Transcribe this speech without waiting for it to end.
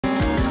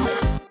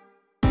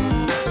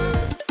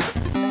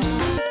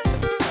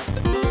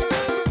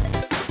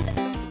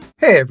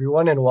Hey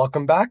everyone, and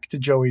welcome back to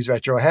Joey's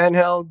Retro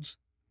Handhelds.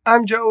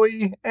 I'm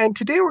Joey, and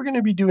today we're going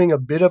to be doing a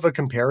bit of a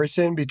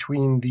comparison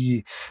between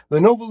the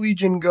Lenovo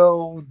Legion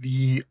Go,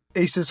 the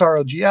Asus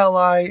ROG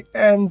Ally,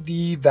 and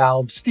the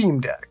Valve Steam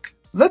Deck.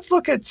 Let's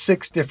look at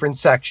 6 different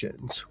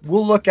sections.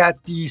 We'll look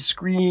at the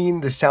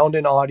screen, the sound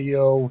and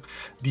audio,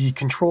 the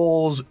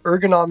controls,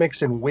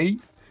 ergonomics and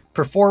weight,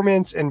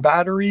 performance and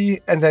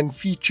battery, and then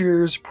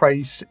features,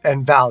 price,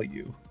 and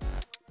value.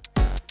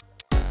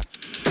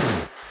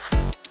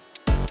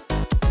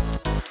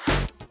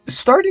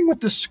 Starting with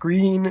the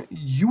screen,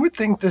 you would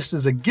think this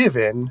is a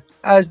given,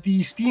 as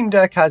the Steam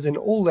Deck has an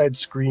OLED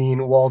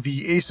screen while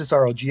the Asus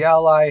ROG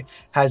Ally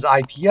has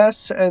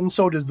IPS and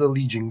so does the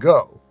Legion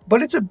Go.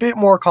 But it's a bit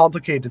more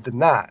complicated than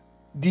that.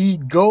 The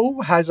Go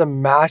has a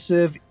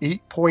massive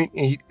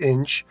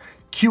 8.8-inch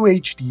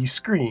QHD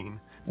screen,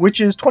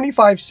 which is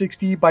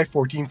 2560 by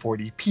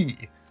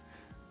 1440p.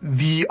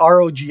 The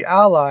ROG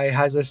Ally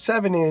has a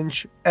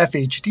 7-inch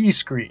FHD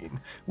screen,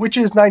 which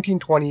is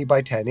 1920 by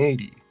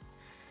 1080.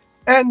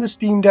 And the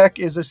Steam Deck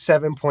is a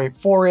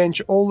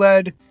 7.4-inch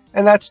OLED,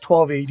 and that's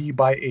 1280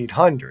 by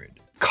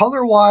 800.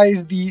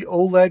 Color-wise, the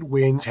OLED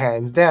wins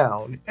hands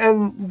down,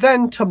 and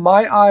then to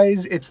my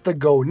eyes, it's the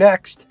Go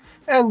next,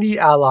 and the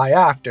Ally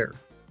after.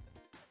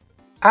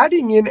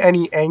 Adding in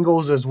any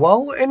angles as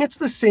well, and it's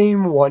the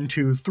same 1,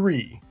 2,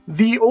 3.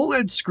 The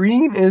OLED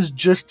screen is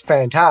just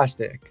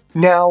fantastic.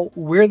 Now,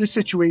 where the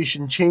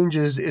situation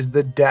changes is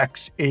the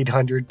deck's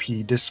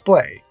 800p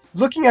display.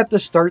 Looking at the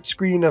start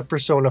screen of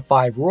Persona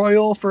 5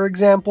 Royal, for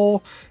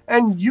example,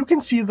 and you can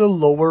see the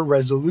lower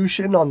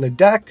resolution on the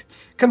deck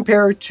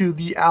compared to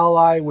the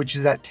Ally, which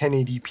is at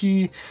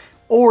 1080p,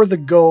 or the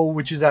Go,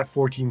 which is at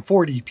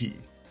 1440p.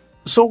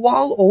 So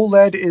while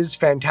OLED is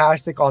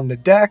fantastic on the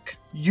deck,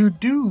 you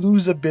do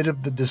lose a bit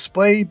of the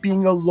display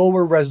being a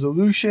lower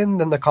resolution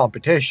than the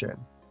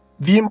competition.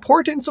 The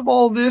importance of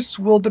all this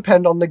will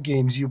depend on the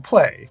games you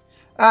play,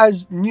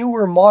 as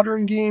newer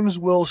modern games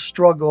will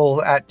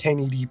struggle at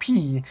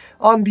 1080p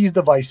on these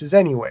devices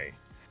anyway,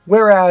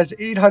 whereas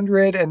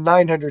 800 and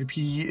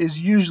 900p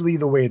is usually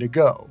the way to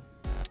go.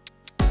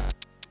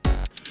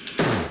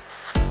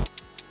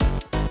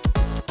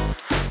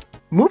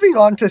 Moving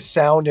on to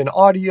sound and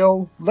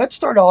audio, let's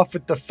start off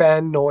with the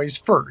fan noise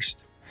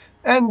first,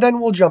 and then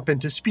we'll jump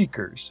into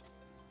speakers.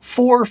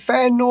 For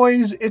fan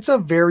noise, it's a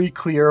very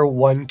clear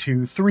 1,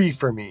 2, 3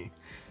 for me.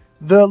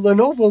 The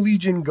Lenovo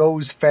Legion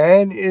Go's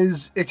fan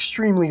is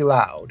extremely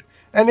loud,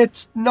 and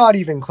it's not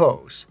even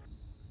close.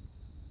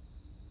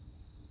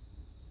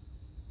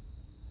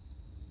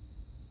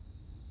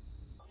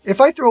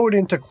 If I throw it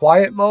into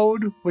quiet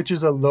mode, which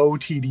is a low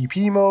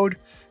TDP mode,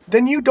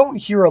 then you don't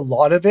hear a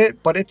lot of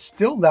it, but it's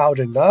still loud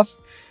enough,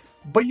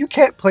 but you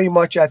can't play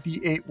much at the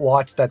 8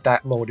 watts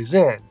that mode is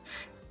in.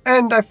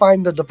 And I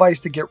find the device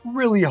to get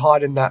really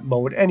hot in that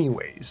mode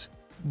anyways.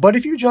 But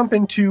if you jump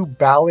into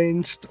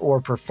balanced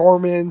or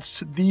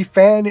performance, the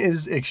fan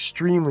is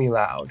extremely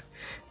loud,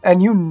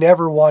 and you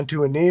never want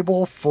to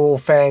enable full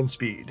fan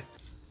speed.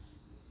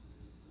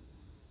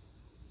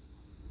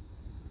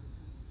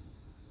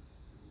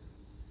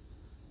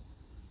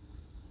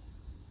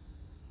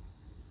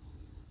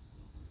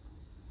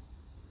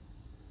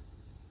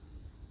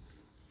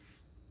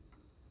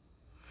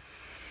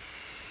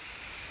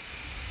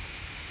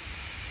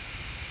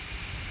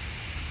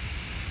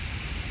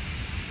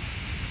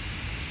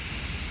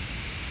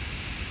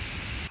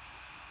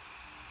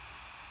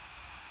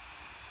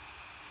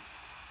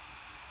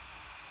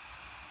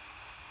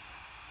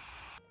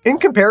 In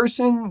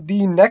comparison,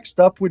 the next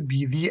up would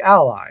be the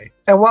Ally,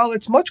 and while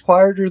it's much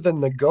quieter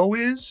than the Go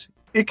is,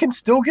 it can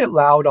still get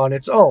loud on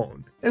its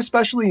own,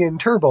 especially in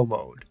turbo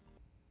mode.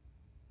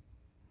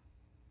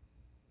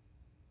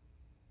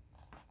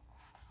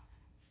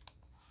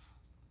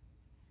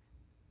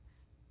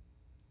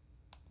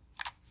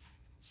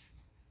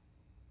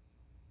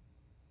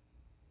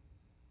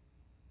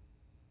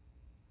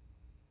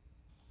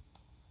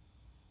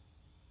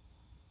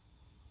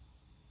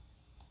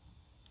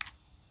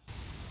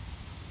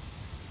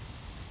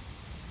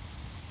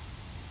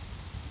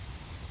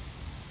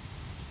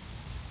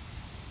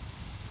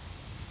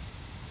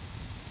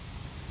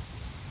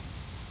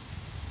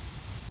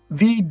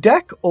 The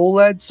Deck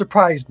OLED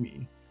surprised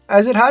me,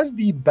 as it has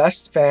the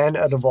best fan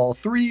out of all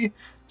 3,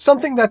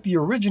 something that the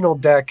original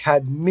deck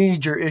had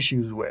major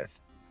issues with.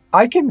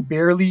 I can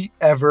barely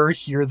ever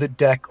hear the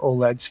Deck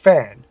OLED's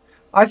fan.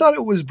 I thought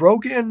it was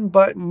broken,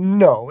 but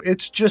no,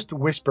 it's just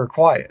whisper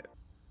quiet.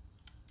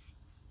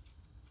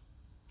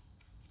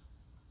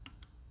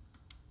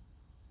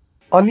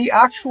 On the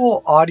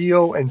actual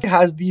audio, and it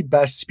has the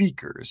best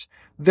speakers.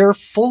 They're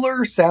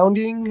fuller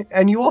sounding,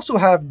 and you also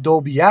have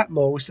Dolby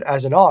Atmos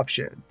as an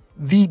option.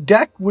 The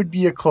Deck would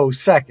be a close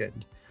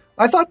second.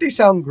 I thought they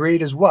sound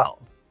great as well.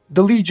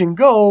 The Legion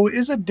Go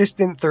is a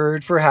distant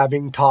third for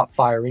having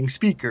top-firing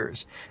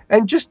speakers,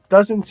 and just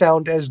doesn't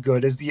sound as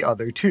good as the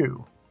other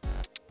two.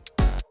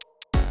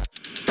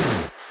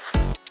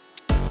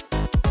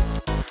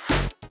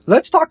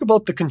 Let's talk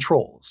about the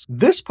controls.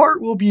 This part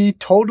will be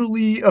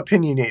totally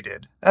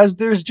opinionated, as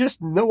there's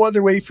just no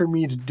other way for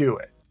me to do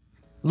it.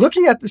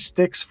 Looking at the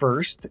sticks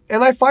first,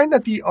 and I find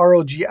that the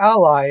ROG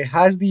Ally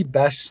has the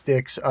best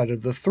sticks out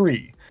of the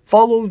three,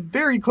 followed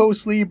very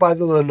closely by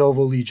the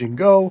Lenovo Legion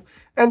Go,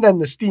 and then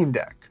the Steam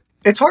Deck.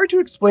 It's hard to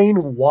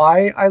explain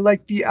why I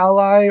like the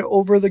Ally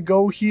over the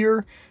Go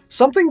here.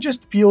 Something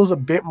just feels a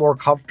bit more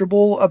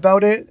comfortable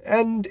about it,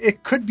 and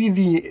it could be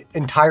the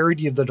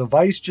entirety of the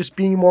device just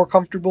being more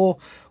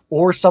comfortable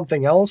or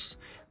something else,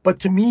 but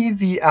to me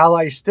the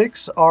Ally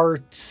sticks are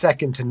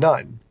second to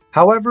none.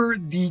 However,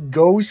 the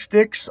Go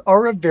sticks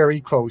are a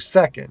very close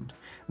second.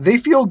 They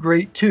feel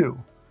great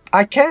too.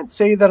 I can't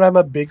say that I'm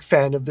a big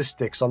fan of the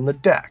sticks on the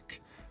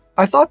deck.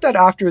 I thought that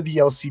after the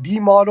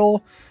LCD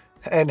model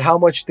and how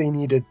much they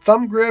needed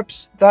thumb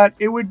grips, that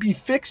it would be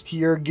fixed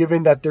here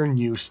given that they're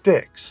new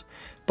sticks.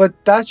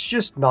 But that's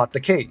just not the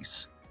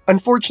case.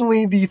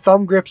 Unfortunately, the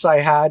thumb grips I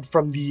had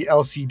from the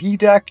LCD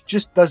deck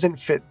just doesn't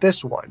fit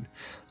this one,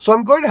 so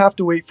I'm going to have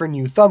to wait for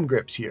new thumb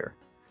grips here.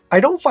 I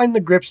don't find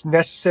the grips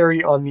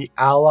necessary on the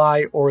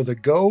Ally or the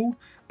Go,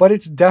 but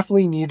it's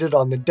definitely needed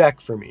on the deck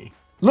for me.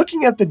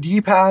 Looking at the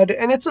D-pad,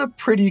 and it's a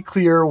pretty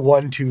clear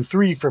 1, 2,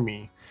 3 for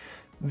me.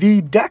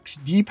 The deck's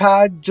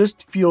D-pad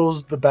just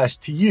feels the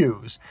best to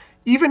use,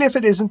 even if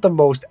it isn't the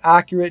most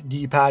accurate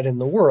D-pad in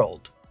the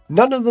world.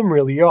 None of them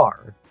really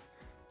are.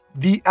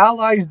 The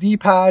Ally's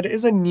D-pad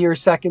is a near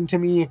second to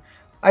me.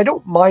 I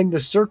don't mind the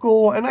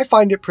circle, and I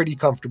find it pretty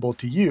comfortable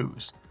to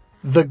use.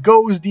 The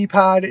Go's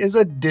D-pad is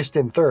a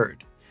distant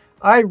third.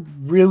 I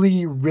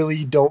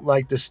really don't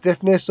like the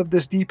stiffness of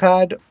this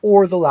D-pad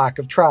or the lack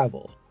of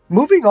travel.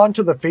 Moving on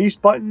to the face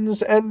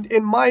buttons, and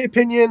in my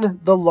opinion,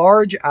 the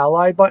large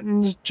Ally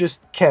buttons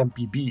just can't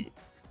be beat.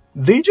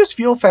 They just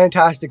feel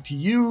fantastic to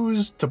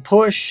use, to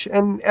push,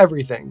 and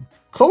everything.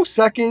 Close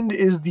second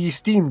is the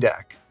Steam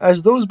Deck,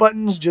 as those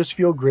buttons just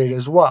feel great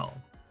as well.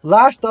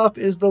 Last up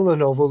is the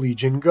Lenovo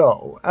Legion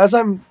Go, as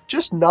I'm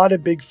just not a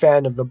big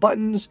fan of the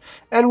buttons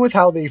and with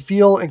how they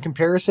feel in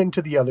comparison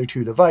to the other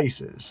two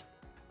devices.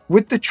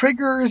 With the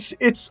triggers,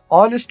 it's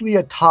honestly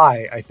a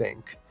tie, I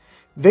think.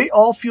 They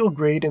all feel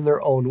great in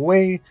their own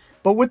way,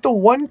 but with the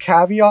one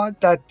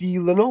caveat that the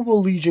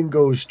Lenovo Legion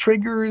Go's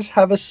triggers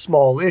have a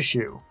small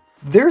issue.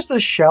 There's the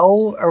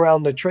shell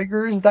around the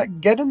triggers that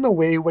get in the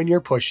way when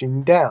you're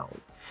pushing down.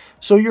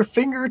 So your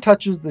finger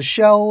touches the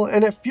shell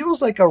and it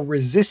feels like a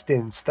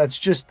resistance that's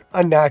just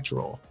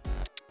unnatural.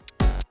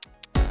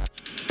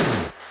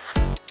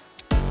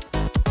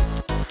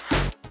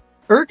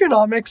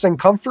 Ergonomics and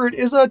comfort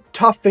is a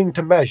tough thing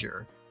to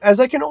measure, as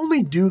I can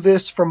only do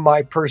this from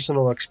my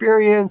personal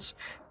experience,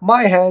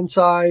 my hand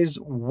size,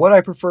 what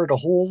I prefer to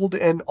hold,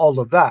 and all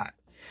of that.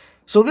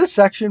 So this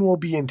section will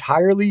be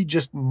entirely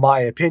just my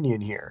opinion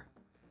here.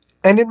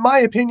 And in my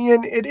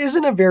opinion, it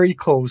isn't a very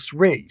close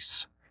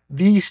race.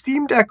 The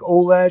Steam Deck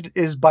OLED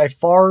is by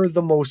far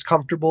the most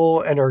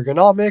comfortable and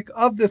ergonomic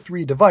of the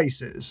three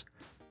devices.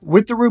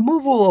 With the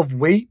removal of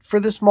weight for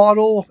this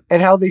model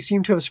and how they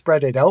seem to have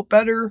spread it out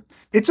better,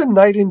 it's a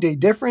night and day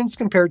difference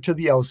compared to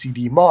the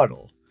LCD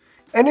model.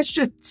 And it's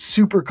just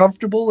super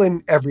comfortable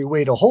in every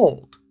way to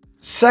hold.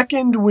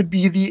 Second would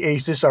be the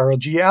Asus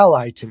ROG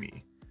Ally to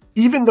me,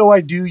 even though I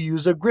do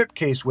use a grip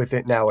case with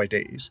it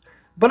nowadays,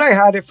 but I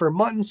had it for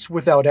months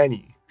without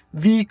any.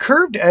 The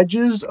curved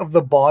edges of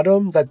the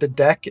bottom that the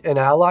Deck and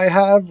Ally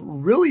have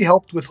really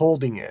helped with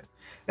holding it,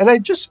 and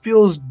it just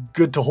feels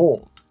good to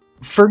hold.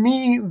 For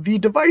me, the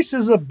device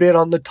is a bit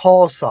on the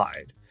tall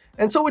side,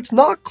 and so it's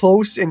not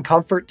close in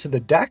comfort to the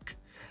Deck.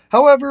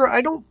 However,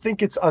 I don't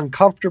think it's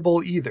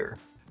uncomfortable either.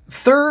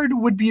 Third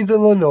would be the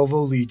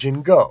Lenovo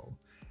Legion Go.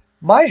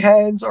 My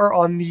hands are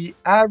on the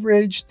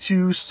average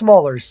to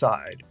smaller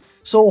side,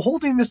 so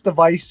holding this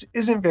device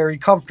isn't very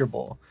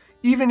comfortable,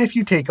 even if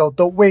you take out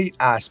the weight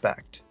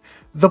aspect.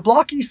 The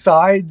blocky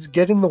sides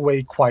get in the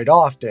way quite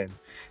often,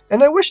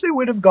 and I wish they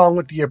would have gone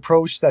with the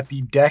approach that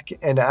the Deck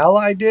and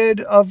Ally did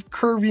of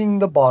curving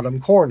the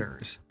bottom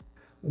corners.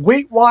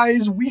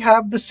 Weight-wise, we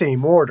have the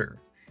same order.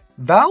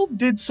 Valve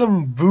did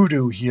some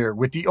voodoo here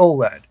with the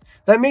OLED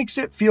that makes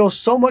it feel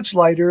so much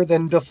lighter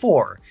than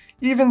before,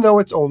 even though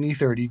it's only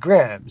 30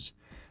 grams.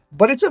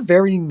 But it's a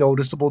very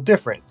noticeable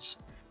difference.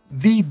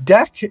 The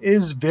Deck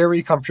is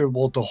very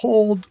comfortable to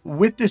hold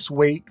with this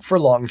weight for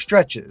long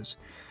stretches.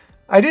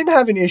 I didn't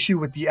have an issue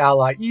with the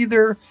Ally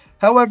either.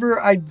 However,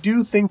 I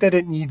do think that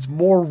it needs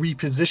more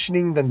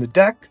repositioning than the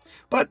Deck,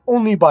 but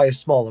only by a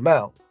small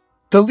amount.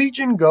 The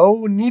Legion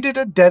Go needed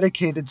a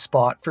dedicated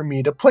spot for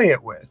me to play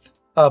it with.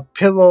 A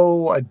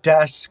pillow, a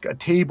desk, a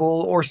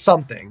table, or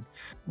something.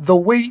 The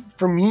weight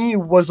for me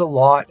was a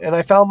lot, and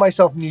I found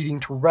myself needing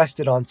to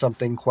rest it on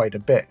something quite a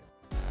bit.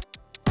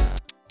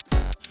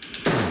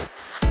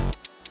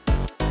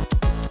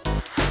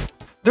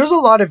 There's a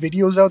lot of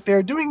videos out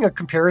there doing a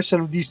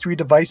comparison of these three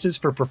devices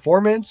for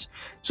performance,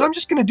 so I'm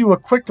just going to do a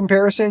quick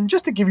comparison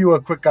just to give you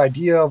a quick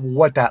idea of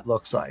what that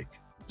looks like.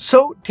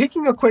 So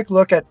taking a quick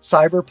look at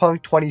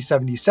Cyberpunk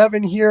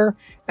 2077 here,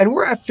 and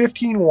we're at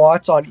 15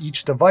 watts on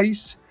each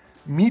device.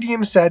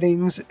 medium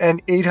settings,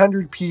 and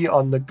 800p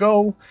on the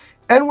go,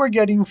 and we're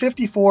getting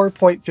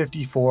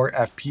 54.54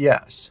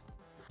 FPS.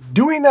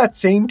 Doing that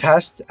same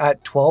test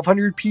at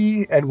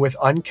 1200p and with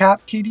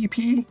uncapped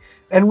TDP,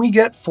 and we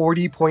get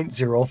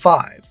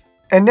 40.05.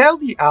 And now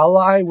the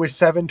Ally with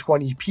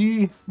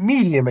 720p,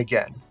 medium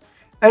again,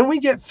 and we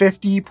get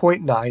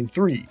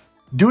 50.93.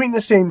 Doing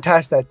the same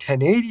test at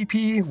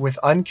 1080p with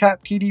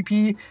uncapped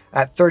TDP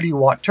at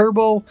 30W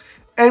turbo,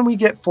 and we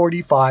get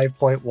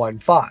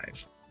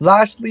 45.15.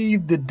 Lastly,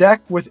 the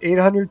deck with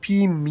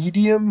 800p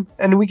medium,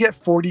 and we get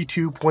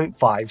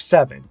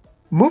 42.57.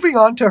 Moving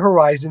on to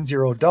Horizon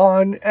Zero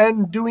Dawn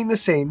and doing the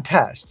same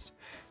tests.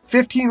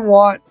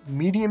 15W,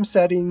 medium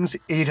settings,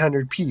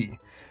 800p.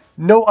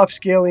 No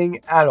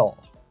upscaling at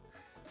all.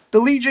 The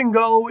Legion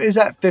Go is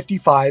at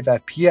 55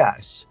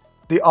 FPS.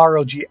 The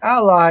ROG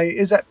Ally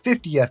is at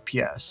 50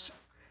 FPS.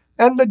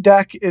 And the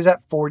deck is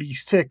at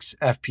 46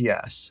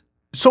 FPS.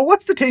 So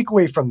what's the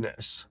takeaway from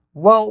this?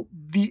 Well,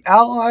 the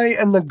Ally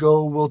and the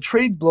Go will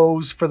trade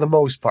blows for the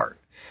most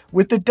part,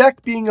 with the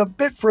deck being a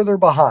bit further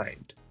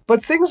behind.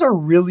 But things are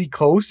really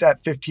close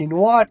at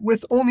 15W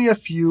with only a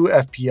few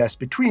FPS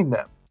between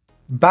them.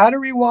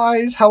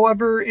 Battery-wise,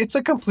 however, it's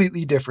a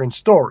completely different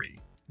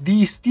story.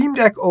 The Steam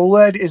Deck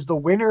OLED is the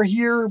winner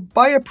here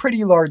by a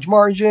pretty large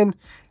margin,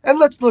 and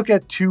let's look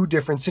at two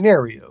different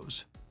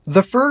scenarios.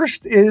 The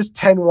first is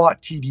 10W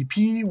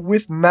TDP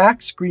with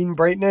max screen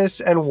brightness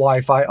and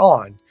Wi-Fi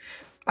on.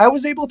 I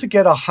was able to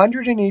get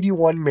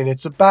 181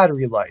 minutes of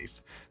battery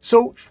life,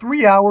 so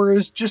 3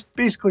 hours just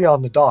basically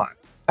on the dot.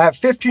 At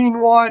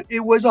 15W, it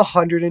was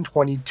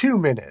 122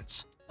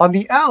 minutes. On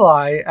the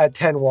Ally at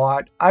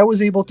 10W, I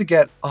was able to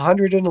get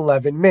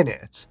 111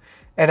 minutes,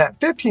 and at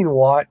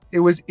 15W, it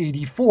was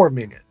 84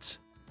 minutes.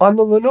 On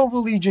the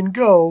Lenovo Legion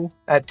Go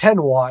at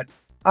 10W,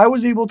 I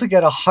was able to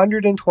get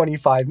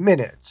 125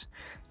 minutes,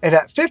 and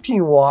at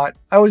 15W,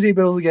 I was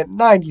able to get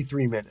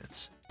 93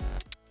 minutes.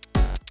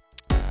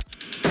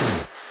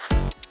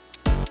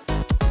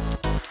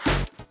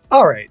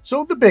 Alright,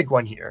 so the big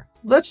one here.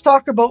 Let's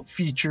talk about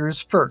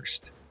features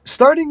first.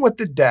 Starting with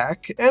the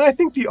deck, and I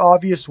think the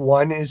obvious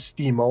one is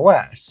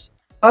SteamOS.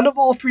 Out of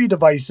all three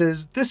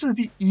devices, this is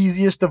the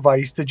easiest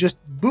device to just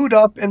boot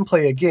up and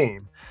play a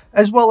game,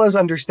 as well as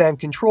understand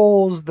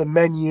controls, the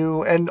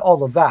menu, and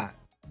all of that.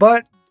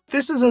 But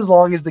this is as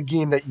long as the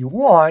game that you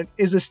want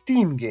is a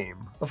Steam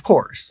game, of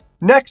course.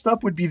 Next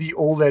up would be the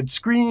OLED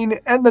screen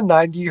and the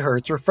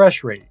 90Hz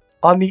refresh rate.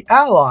 On the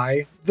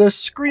Ally, the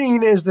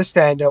screen is the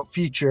standout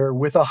feature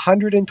with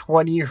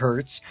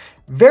 120Hz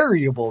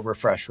variable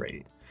refresh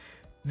rate.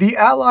 The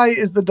Ally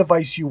is the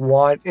device you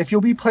want if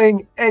you'll be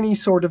playing any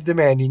sort of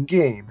demanding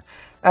game,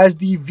 as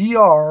the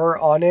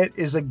VR on it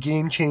is a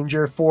game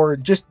changer for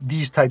just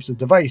these types of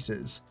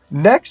devices.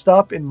 Next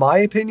up, in my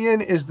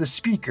opinion, is the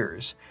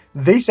speakers.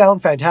 They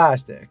sound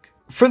fantastic.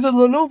 For the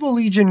Lenovo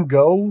Legion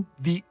Go,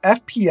 the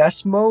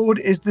FPS mode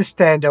is the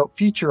standout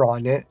feature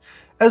on it,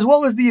 as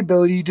well as the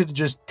ability to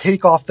just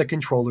take off the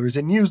controllers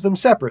and use them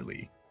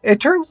separately.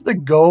 It turns the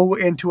Go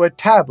into a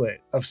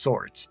tablet of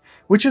sorts,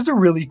 which is a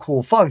really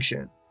cool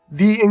function.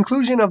 The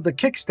inclusion of the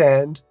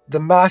kickstand, the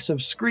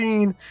massive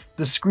screen,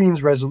 the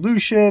screen's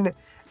resolution,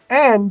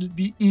 and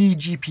the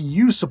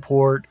eGPU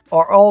support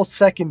are all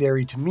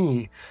secondary to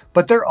me,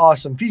 but they're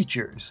awesome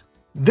features.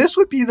 This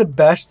would be the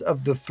best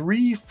of the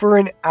three for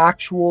an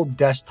actual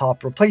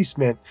desktop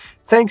replacement,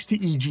 thanks to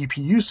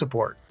eGPU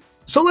support.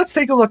 So let's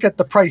take a look at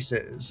the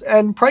prices,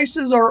 and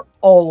prices are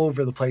all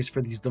over the place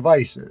for these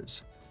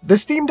devices. The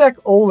Steam Deck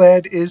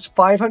OLED is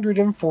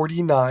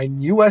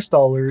 $549 US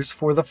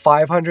for the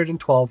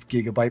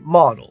 512GB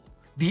model.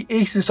 The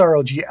Asus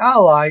ROG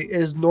Ally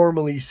is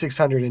normally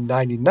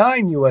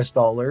 $699 US,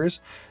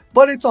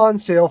 but it's on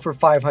sale for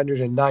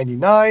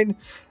 $599,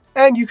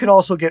 and you can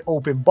also get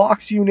open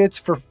box units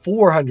for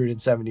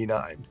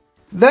 $479.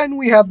 Then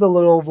we have the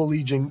Lenovo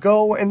Legion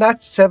Go, and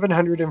that's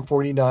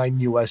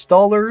 $749 US,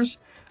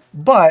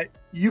 but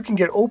you can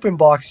get open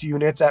box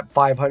units at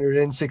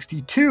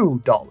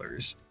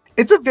 $562.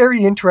 It's a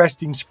very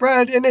interesting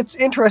spread, and it's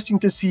interesting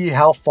to see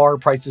how far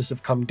prices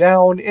have come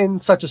down in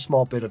such a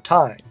small bit of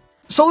time.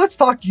 So let's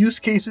talk use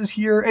cases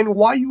here and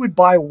why you would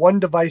buy one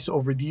device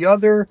over the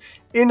other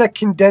in a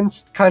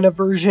condensed kind of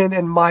version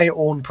in my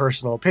own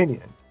personal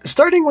opinion.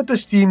 Starting with the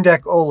Steam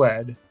Deck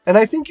OLED, and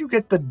I think you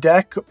get the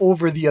deck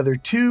over the other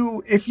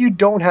two if you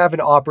don't have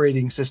an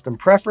operating system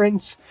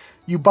preference,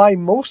 you buy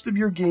most of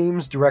your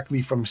games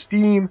directly from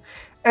Steam,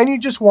 and you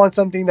just want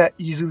something that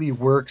easily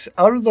works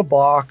out of the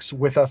box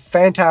with a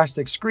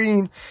fantastic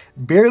screen,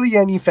 barely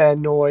any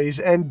fan noise,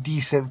 and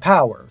decent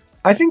power.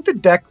 I think the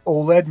Deck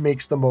OLED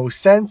makes the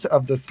most sense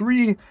of the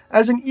three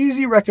as an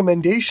easy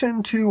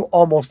recommendation to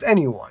almost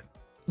anyone.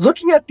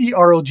 Looking at the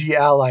ROG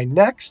Ally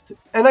next,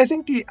 and I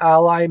think the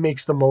Ally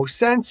makes the most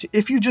sense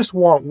if you just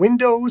want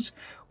Windows,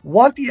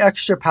 want the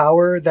extra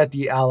power that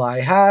the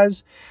Ally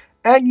has,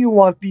 and you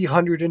want the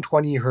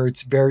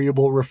 120Hz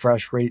variable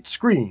refresh rate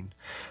screen,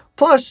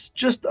 plus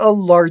just a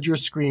larger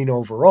screen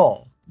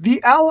overall.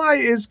 The Ally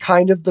is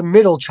kind of the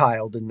middle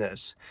child in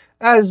this,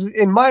 as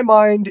in my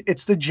mind,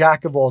 it's the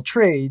jack of all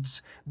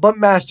trades, but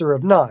master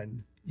of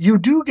none. You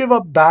do give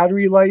up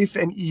battery life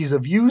and ease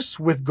of use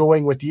with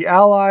going with the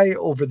Ally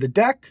over the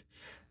Deck,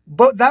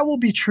 but that will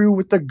be true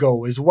with the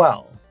Go as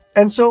well.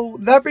 And so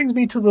that brings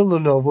me to the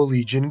Lenovo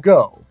Legion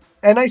Go.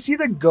 And I see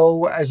the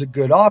Go as a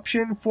good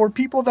option for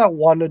people that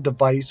want a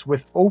device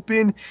with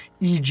open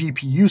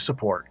eGPU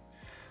support,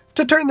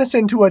 to turn this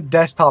into a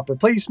desktop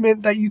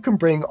replacement that you can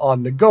bring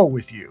on the go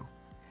with you.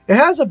 It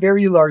has a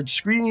very large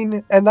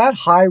screen, and that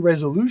high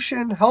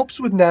resolution helps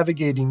with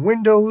navigating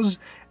windows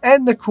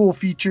and the cool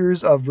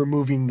features of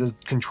removing the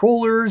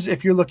controllers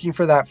if you're looking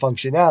for that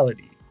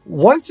functionality.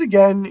 Once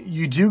again,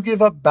 you do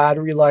give up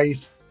battery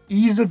life,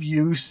 ease of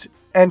use,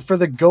 and for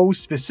the Go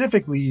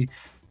specifically,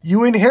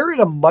 you inherit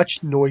a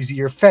much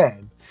noisier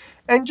fan,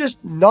 and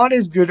just not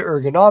as good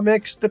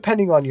ergonomics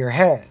depending on your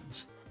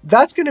hands.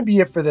 That's going to be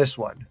it for this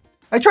one.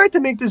 I tried to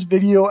make this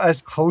video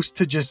as close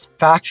to just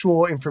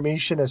factual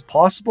information as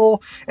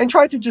possible and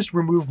tried to just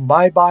remove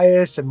my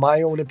bias and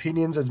my own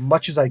opinions as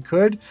much as I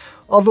could.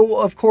 Although,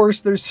 of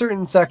course, there's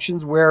certain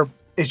sections where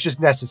it's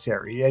just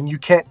necessary and you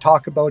can't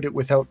talk about it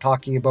without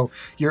talking about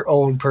your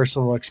own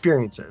personal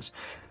experiences.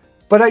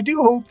 But I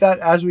do hope that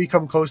as we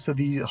come close to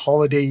the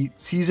holiday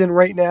season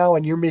right now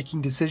and you're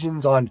making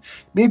decisions on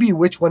maybe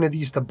which one of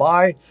these to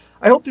buy,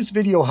 I hope this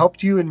video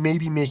helped you in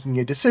maybe making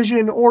a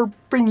decision or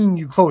bringing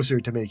you closer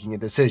to making a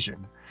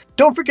decision.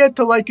 Don't forget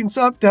to like and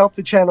sub to help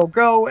the channel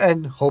grow,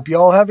 and hope you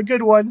all have a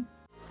good one.